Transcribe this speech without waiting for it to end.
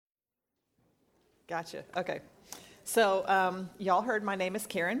Gotcha. Okay. So y'all heard my name is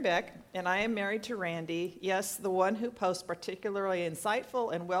Karen Beck, and I am married to Randy. Yes, the one who posts particularly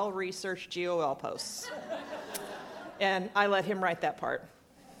insightful and well-researched GOL posts. And I let him write that part.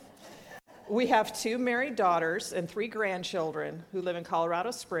 We have 2 married daughters and 3 grandchildren who live in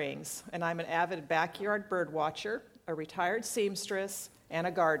Colorado Springs, and I'm an avid backyard bird watcher, a retired seamstress, and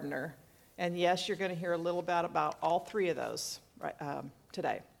a gardener. And yes, you're going to hear a little bit about all 3 of those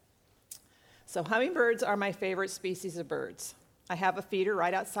today. So hummingbirds are my favorite species of birds. I have a feeder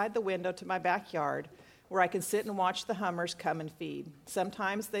right outside the window to my backyard where I can sit and watch the hummers come and feed.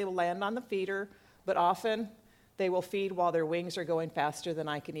 Sometimes they will land on the feeder, but often they will feed while their wings are going faster than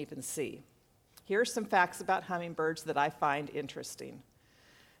I can even see. Here are some facts about hummingbirds that I find interesting.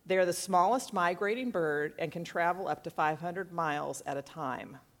 They are the smallest migrating bird and can travel up to 500 miles at a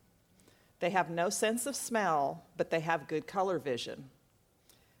time. They have no sense of smell, but they have good color vision.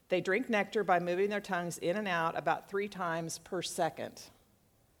 They drink nectar by moving their tongues in and out about 3 times per second.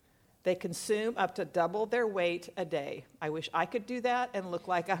 They consume up to double their weight a day. I wish I could do that and look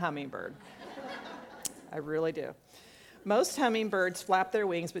like a hummingbird. I really do. Most hummingbirds flap their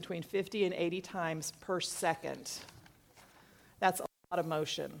wings between 50 and 80 times per second. That's a lot of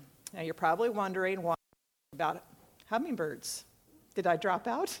motion. Now you're probably wondering why about hummingbirds. Did I drop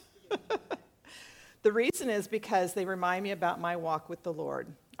out? The reason is because they remind me about my walk with the Lord.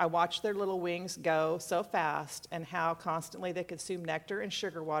 I watch their little wings go so fast and how constantly they consume nectar and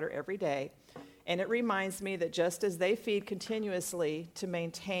sugar water every day. And it reminds me that just as they feed continuously to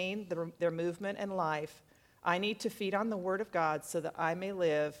maintain their movement and life, I need to feed on the Word of God so that I may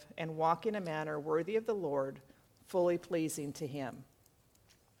live and walk in a manner worthy of the Lord, fully pleasing to Him.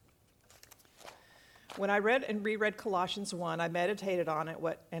 When I read and reread Colossians 1, I meditated on it,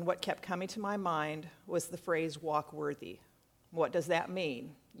 and what kept coming to my mind was the phrase, walk worthy. What does that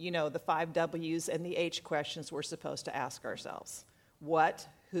mean? You know, the 5 W's and the H questions we're supposed to ask ourselves. What,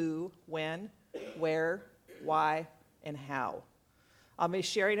 who, when, where, why, and how. I'll be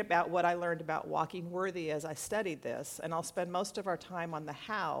sharing about what I learned about walking worthy as I studied this, and I'll spend most of our time on the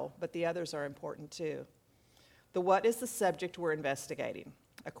how, but the others are important too. The what is the subject we're investigating.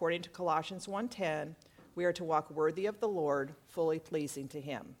 According to Colossians 1:10, we are to walk worthy of the Lord, fully pleasing to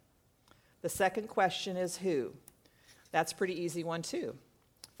Him. The second question is who. That's a pretty easy one too.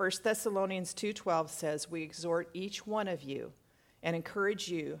 1 Thessalonians 2:12 says, we exhort each one of you and encourage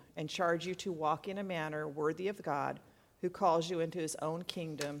you and charge you to walk in a manner worthy of God, who calls you into His own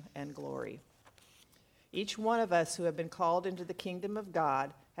kingdom and glory. Each one of us who have been called into the kingdom of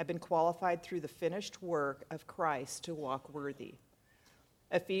God have been qualified through the finished work of Christ to walk worthy.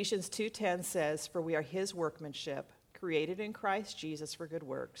 Ephesians 2:10 says, for we are His workmanship, created in Christ Jesus for good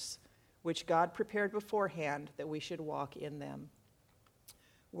works, which God prepared beforehand that we should walk in them.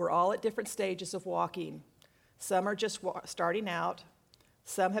 We're all at different stages of walking. Some are just starting out.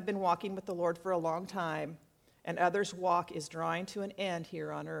 Some have been walking with the Lord for a long time, and others' walk is drawing to an end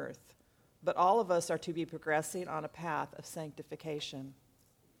here on earth. But all of us are to be progressing on a path of sanctification.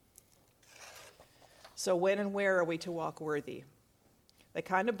 So when and where are we to walk worthy? They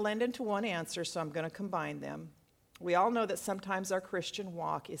kind of blend into one answer, so I'm going to combine them. We all know that sometimes our Christian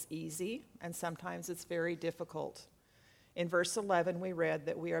walk is easy, and sometimes it's very difficult. In verse 11, we read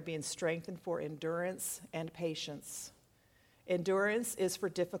that we are being strengthened for endurance and patience. Endurance is for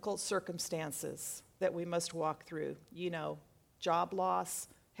difficult circumstances that we must walk through. You know, job loss,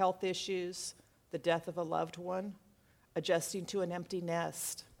 health issues, the death of a loved one, adjusting to an empty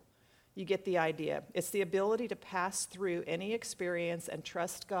nest. You get the idea. It's the ability to pass through any experience and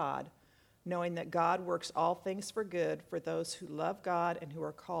trust God, knowing that God works all things for good for those who love God and who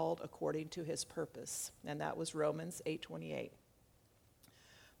are called according to His purpose. And that was Romans 8:28.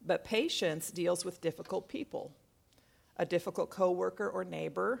 But patience deals with difficult people. A difficult coworker or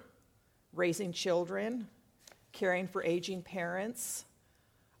neighbor, raising children, caring for aging parents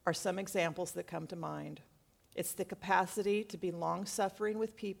are some examples that come to mind. It's the capacity to be long-suffering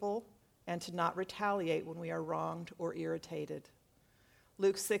with people and to not retaliate when we are wronged or irritated.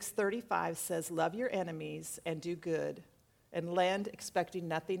 Luke 6:35 says, love your enemies and do good, and lend expecting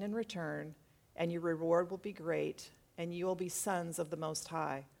nothing in return, and your reward will be great, and you will be sons of the Most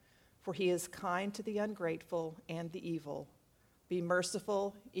High. For He is kind to the ungrateful and the evil. Be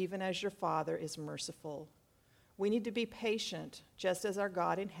merciful, even as your Father is merciful. We need to be patient, just as our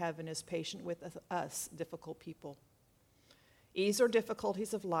God in heaven is patient with us, difficult people. Ease or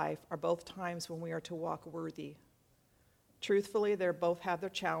difficulties of life are both times when we are to walk worthy. Truthfully, they both have their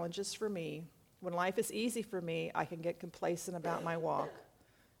challenges for me. When life is easy for me, I can get complacent about my walk.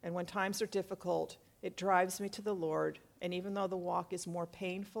 And when times are difficult, it drives me to the Lord. And even though the walk is more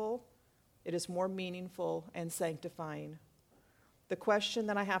painful It is more meaningful and sanctifying. The question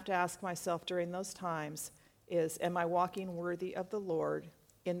that I have to ask myself during those times is, am I walking worthy of the Lord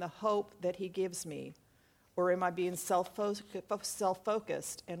in the hope that he gives me? Or am I being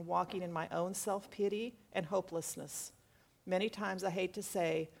self-focused and walking in my own self-pity and hopelessness? Many times I hate to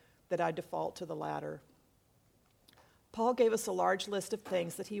say that I default to the latter. Paul gave us a large list of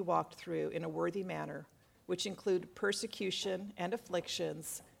things that he walked through in a worthy manner, which include persecution and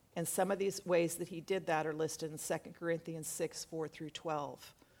afflictions, and some of these ways that he did that are listed in 2 Corinthians 6, 4 through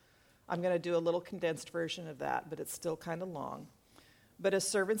 12. I'm going to do a little condensed version of that, but it's still kind of long. But as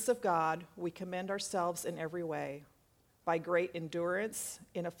servants of God, we commend ourselves in every way, by great endurance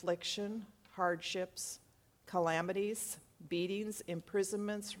in affliction, hardships, calamities, beatings,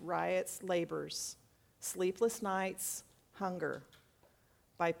 imprisonments, riots, labors, sleepless nights, hunger,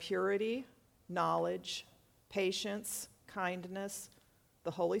 by purity, knowledge, patience, kindness,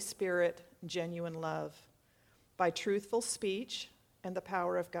 the Holy Spirit, genuine love, by truthful speech and the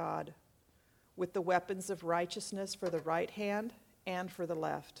power of God, with the weapons of righteousness for the right hand and for the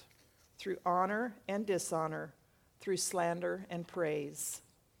left, through honor and dishonor, through slander and praise.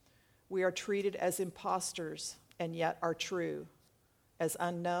 We are treated as impostors and yet are true, as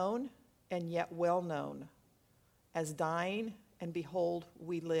unknown and yet well known, as dying and behold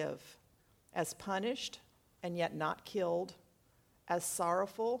we live, as punished and yet not killed, as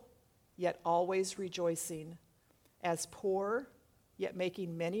sorrowful yet always rejoicing, as poor yet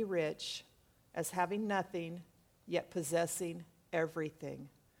making many rich, as having nothing yet possessing everything.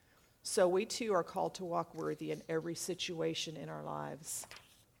 So we too are called to walk worthy in every situation in our lives.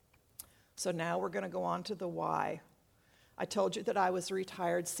 So now we're going to go on to the why. I told you that I was a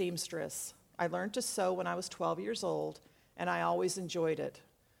retired seamstress. I learned to sew when I was 12 years old, and I always enjoyed it.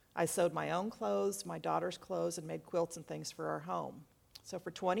 I sewed my own clothes, my daughter's clothes, and made quilts and things for our home. So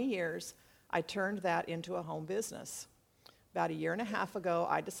for 20 years, I turned that into a home business. About a year and a half ago,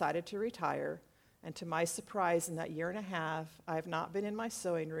 I decided to retire, and to my surprise, in that year and a half, I have not been in my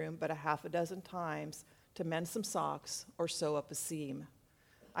sewing room but a half a dozen times to mend some socks or sew up a seam.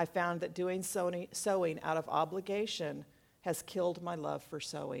 I found that doing sewing out of obligation has killed my love for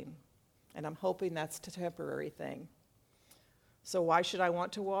sewing, and I'm hoping that's a temporary thing. So why should I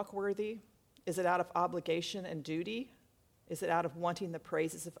want to walk worthy? Is it out of obligation and duty? Is it out of wanting the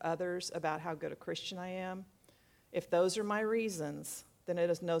praises of others about how good a Christian I am? If those are my reasons, then it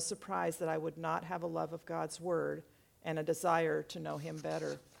is no surprise that I would not have a love of God's word and a desire to know him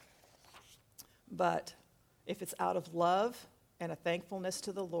better. But if it's out of love and a thankfulness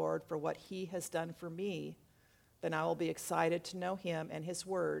to the Lord for what he has done for me, then I will be excited to know him and his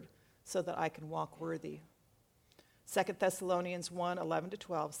word so that I can walk worthy. 2 Thessalonians 1,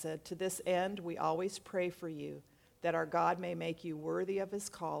 11-12 said, "To this end we always pray for you, that our God may make you worthy of his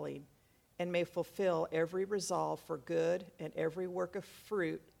calling and may fulfill every resolve for good and every work of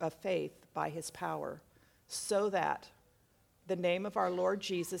fruit of faith by his power, so that the name of our Lord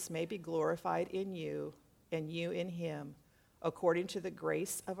Jesus may be glorified in you and you in him, according to the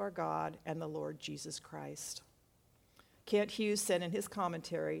grace of our God and the Lord Jesus Christ." Kent Hughes said in his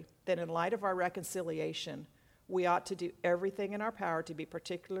commentary that in light of our reconciliation, we ought to do everything in our power to be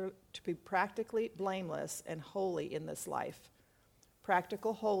practically blameless and holy in this life.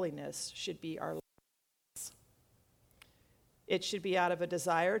 Practical holiness should be our lives. It should be out of a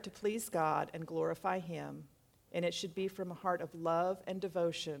desire to please God and glorify him, and it should be from a heart of love and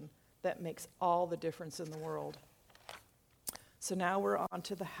devotion that makes all the difference in the world. So now we're on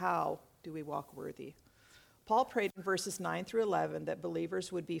to the how do we walk worthy. Paul prayed in verses 9 through 11 that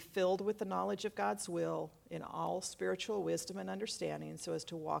believers would be filled with the knowledge of God's will in all spiritual wisdom and understanding so as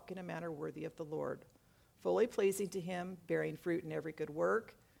to walk in a manner worthy of the Lord, fully pleasing to him, bearing fruit in every good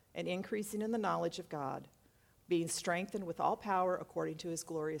work, and increasing in the knowledge of God, being strengthened with all power according to his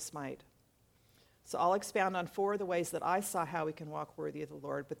glorious might. So I'll expound on 4 of the ways that I saw how we can walk worthy of the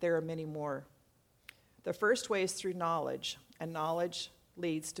Lord, but there are many more. The first way is through knowledge, and knowledge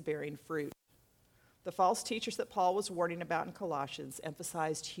leads to bearing fruit. The false teachers that Paul was warning about in Colossians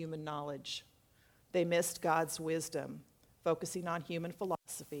emphasized human knowledge. They missed God's wisdom, focusing on human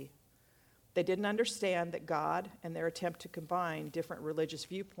philosophy. They didn't understand that God, and their attempt to combine different religious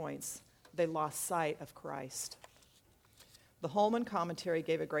viewpoints, they lost sight of Christ. The Holman commentary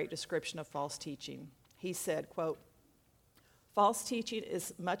gave a great description of false teaching. He said, quote, "False teaching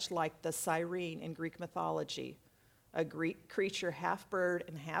is much like the siren in Greek mythology, a Greek creature half bird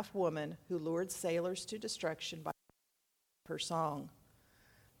and half woman who lured sailors to destruction by her song.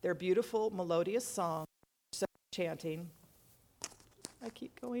 Their beautiful, melodious song, so enchanting." I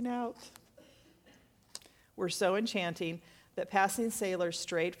keep going out. Were so enchanting that passing sailors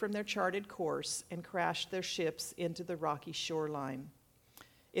strayed from their charted course and crashed their ships into the rocky shoreline.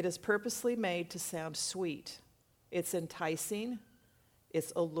 It is purposely made to sound sweet. It's enticing,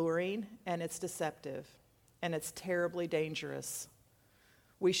 it's alluring, and it's deceptive, and it's terribly dangerous.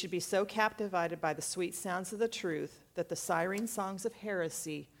 We should be so captivated by the sweet sounds of the truth that the siren songs of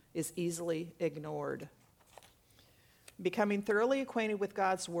heresy is easily ignored. Becoming thoroughly acquainted with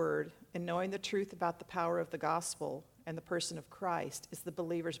God's word and knowing the truth about the power of the gospel and the person of Christ is the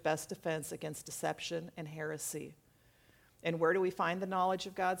believer's best defense against deception and heresy. And where do we find the knowledge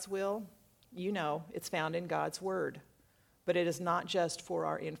of God's will? You know, it's found in God's word. But it is not just for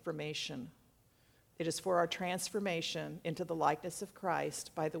our information. It is for our transformation into the likeness of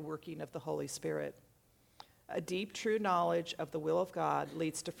Christ by the working of the Holy Spirit. A deep, true knowledge of the will of God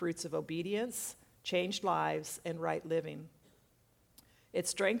leads to fruits of obedience, changed lives, and right living. It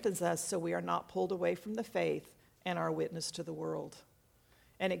strengthens us so we are not pulled away from the faith and our witness to the world.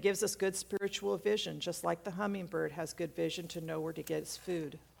 And it gives us good spiritual vision, just like the hummingbird has good vision to know where to get its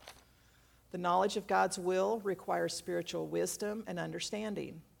food. The knowledge of God's will requires spiritual wisdom and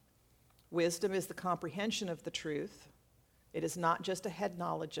understanding. Wisdom is the comprehension of the truth. It is not just a head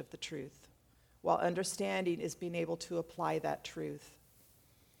knowledge of the truth, while understanding is being able to apply that truth.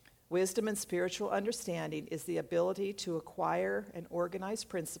 Wisdom and spiritual understanding is the ability to acquire and organize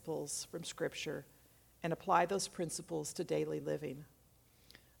principles from Scripture and apply those principles to daily living.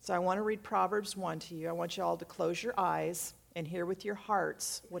 So I want to read Proverbs 1 to you. I want you all to close your eyes and hear with your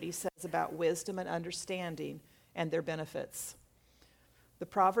hearts what he says about wisdom and understanding and their benefits. The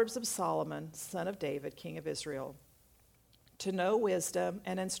Proverbs of Solomon, son of David, king of Israel. To know wisdom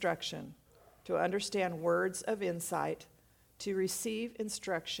and instruction, to understand words of insight, to receive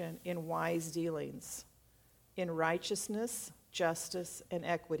instruction in wise dealings, in righteousness, justice, and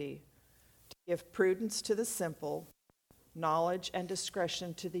equity, to give prudence to the simple, knowledge and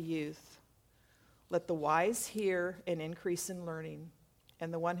discretion to the youth. Let the wise hear and increase in learning,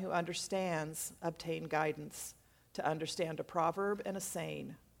 and the one who understands obtain guidance, to understand a proverb and a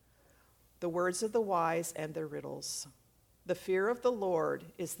saying, the words of the wise and their riddles. The fear of the Lord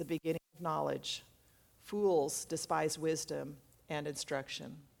is the beginning of knowledge. Fools despise wisdom and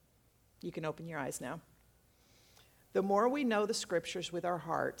instruction. You can open your eyes now. The more we know the Scriptures with our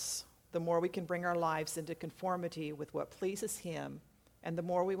hearts, the more we can bring our lives into conformity with what pleases him, and the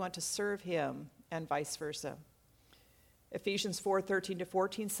more we want to serve him, and vice versa. Ephesians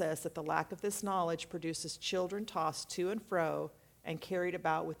 4:13-14 says that the lack of this knowledge produces children tossed to and fro and carried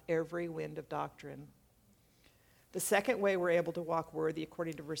about with every wind of doctrine. The second way we're able to walk worthy,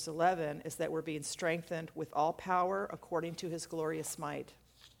 according to verse 11, is that we're being strengthened with all power according to his glorious might.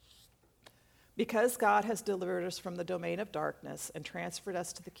 Because God has delivered us from the domain of darkness and transferred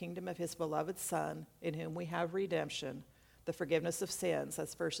us to the kingdom of his beloved Son, in whom we have redemption, the forgiveness of sins,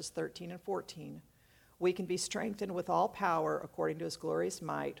 that's verses 13 and 14, we can be strengthened with all power according to his glorious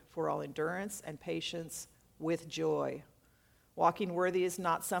might for all endurance and patience with joy. Walking worthy is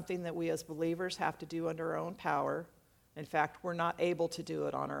not something that we as believers have to do under our own power. In fact, we're not able to do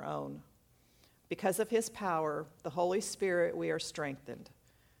it on our own. Because of his power, the Holy Spirit, we are strengthened.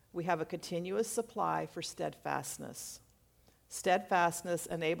 We have a continuous supply for steadfastness. Steadfastness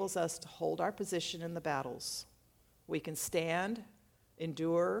enables us to hold our position in the battles. We can stand,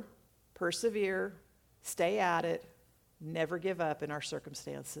 endure, persevere, stay at it, never give up in our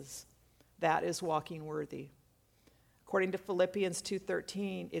circumstances. That is walking worthy. According to Philippians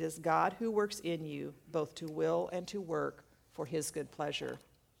 2:13, it is God who works in you both to will and to work for his good pleasure.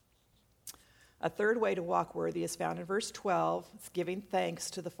 A third way to walk worthy is found in verse 12. It's giving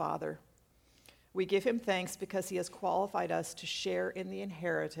thanks to the Father. We give him thanks because he has qualified us to share in the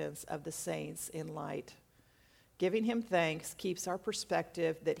inheritance of the saints in light. Giving him thanks keeps our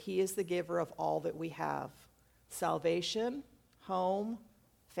perspective that he is the giver of all that we have: salvation, home,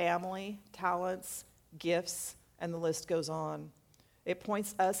 family, talents, gifts, and the list goes on. It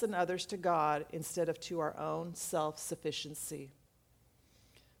points us and others to God instead of to our own self-sufficiency.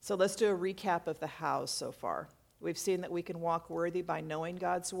 So let's do a recap of the hows so far. We've seen that we can walk worthy by knowing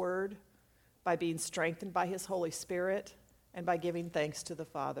God's word, by being strengthened by his Holy Spirit, and by giving thanks to the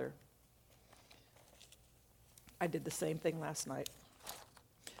Father. I did the same thing last night.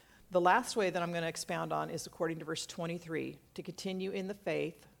 The last way that I'm going to expound on is according to verse 23, to continue in the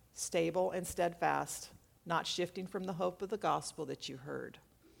faith, stable and steadfast, not shifting from the hope of the gospel that you heard.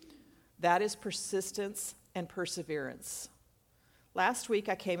 That is persistence and perseverance. Last week,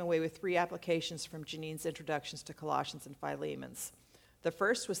 I came away with 3 applications from Janine's introductions to Colossians and Philemon's. The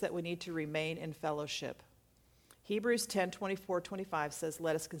first was that we need to remain in fellowship. Hebrews 10:24-25 says,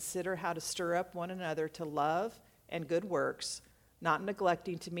 "Let us consider how to stir up one another to love and good works, not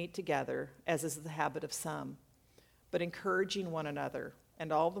neglecting to meet together, as is the habit of some, but encouraging one another,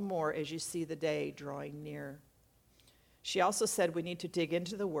 and all the more as you see the day drawing near. She also said we need to dig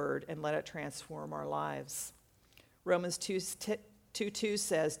into the Word and let it transform our lives. Romans 2:2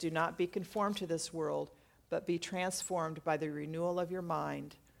 says, "Do not be conformed to this world, but be transformed by the renewal of your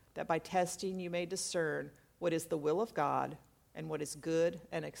mind, that by testing you may discern what is the will of God and what is good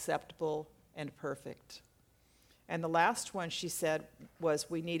and acceptable and perfect." And the last one she said was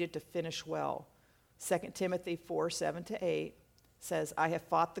we needed to finish well. 2 Timothy 4:7-8 says, "I have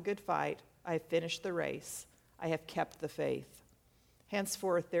fought the good fight, I have finished the race, I have kept the faith.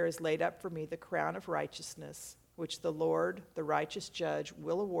 Henceforth there is laid up for me the crown of righteousness, which the Lord, the righteous judge,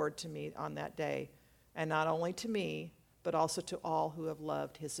 will award to me on that day, and not only to me, but also to all who have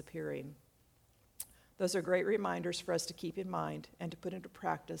loved his appearing." Those are great reminders for us to keep in mind and to put into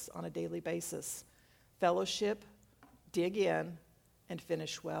practice on a daily basis. Fellowship, dig in, and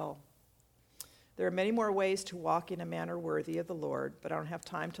finish well. There are many more ways to walk in a manner worthy of the Lord, but I don't have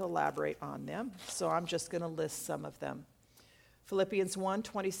time to elaborate on them, so I'm just going to list some of them. Philippians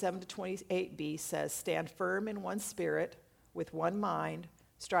 1:27-28b says, "Stand firm in one spirit, with one mind,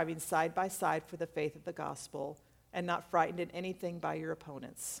 striving side by side for the faith of the gospel, and not frightened in anything by your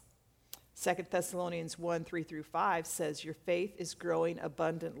opponents." 2 Thessalonians 1:3-5 says, "Your faith is growing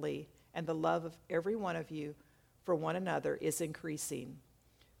abundantly, and the love of every one of you for one another is increasing.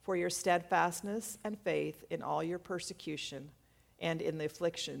 For your steadfastness and faith in all your persecution and in the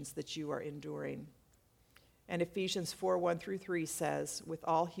afflictions that you are enduring." And Ephesians 4:1-3 says, "With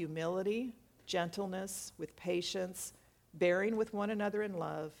all humility, gentleness, with patience, bearing with one another in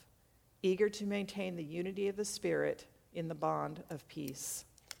love, eager to maintain the unity of the Spirit in the bond of peace."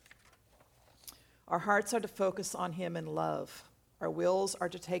 Our hearts are to focus on him in love. Our wills are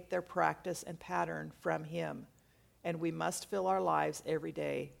to take their practice and pattern from him, and we must fill our lives every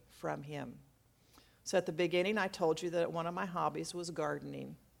day from him. So at the beginning, I told you that one of my hobbies was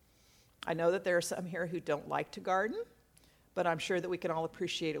gardening. I know that there are some here who don't like to garden, but I'm sure that we can all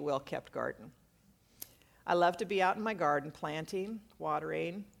appreciate a well-kept garden. I love to be out in my garden planting,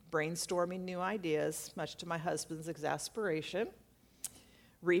 watering, brainstorming new ideas, much to my husband's exasperation,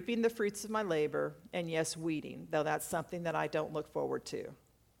 reaping the fruits of my labor, and yes, weeding, though that's something that I don't look forward to.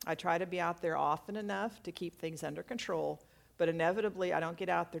 I try to be out there often enough to keep things under control, but inevitably I don't get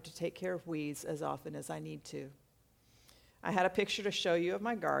out there to take care of weeds as often as I need to. I had a picture to show you of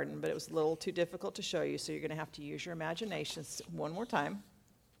my garden, but it was a little too difficult to show you, so you're going to have to use your imaginations one more time.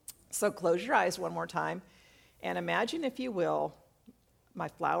 So close your eyes one more time, and imagine, if you will, my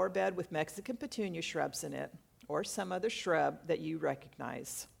flower bed with Mexican petunia shrubs in it, or some other shrub that you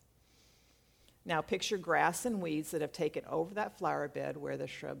recognize. Now picture grass and weeds that have taken over that flower bed where the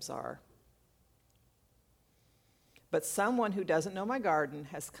shrubs are. But someone who doesn't know my garden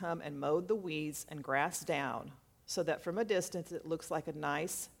has come and mowed the weeds and grass down so that from a distance it looks like a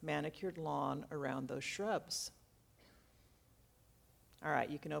nice manicured lawn around those shrubs. All right,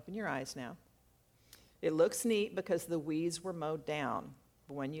 you can open your eyes now. It looks neat because the weeds were mowed down.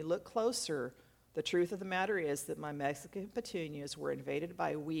 But when you look closer, the truth of the matter is that my Mexican petunias were invaded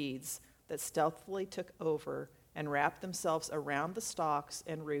by weeds that stealthily took over and wrapped themselves around the stalks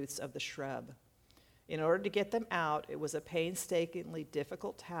and roots of the shrub. In order to get them out, it was a painstakingly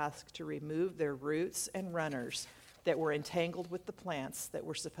difficult task to remove their roots and runners that were entangled with the plants that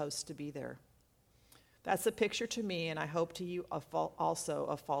were supposed to be there. That's a picture to me, and I hope to you also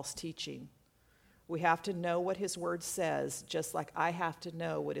of false teaching. We have to know what his word says, just like I have to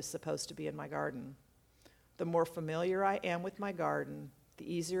know what is supposed to be in my garden. The more familiar I am with my garden,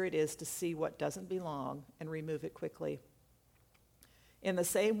 the easier it is to see what doesn't belong and remove it quickly. In the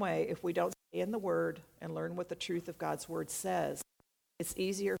same way, if we don't stay in the word and learn what the truth of God's word says, it's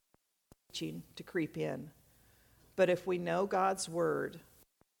easier for teaching to creep in. But if we know God's word,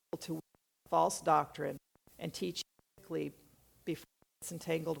 we're able to false doctrine and teach quickly before it's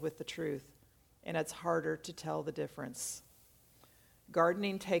entangled with the truth, and it's harder to tell the difference.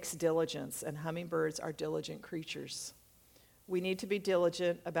 Gardening takes diligence, and hummingbirds are diligent creatures. We need to be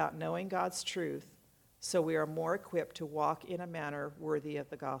diligent about knowing God's truth so we are more equipped to walk in a manner worthy of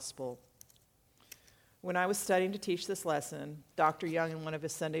the gospel. When I was studying to teach this lesson, Dr. Young in one of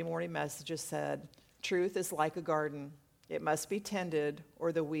his Sunday morning messages said, "Truth is like a garden. It must be tended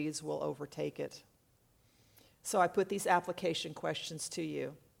or the weeds will overtake it." So I put these application questions to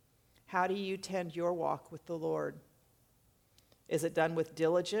you. How do you tend your walk with the Lord? Is it done with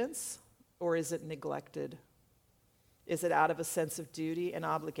diligence or is it neglected? Is it out of a sense of duty and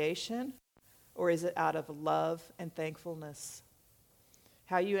obligation or is it out of love and thankfulness?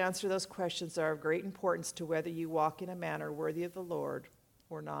 How you answer those questions are of great importance to whether you walk in a manner worthy of the Lord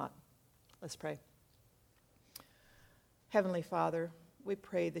or not. Let's pray. Heavenly Father, we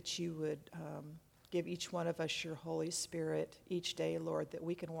pray that you would give each one of us your Holy Spirit each day, Lord, that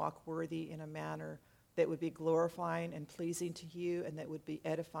we can walk worthy in a manner that would be glorifying and pleasing to you, and that would be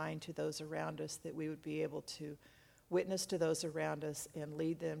edifying to those around us, that we would be able to witness to those around us and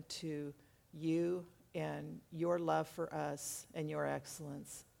lead them to you and your love for us and your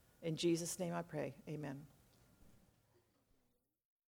excellence. In Jesus' name I pray, amen.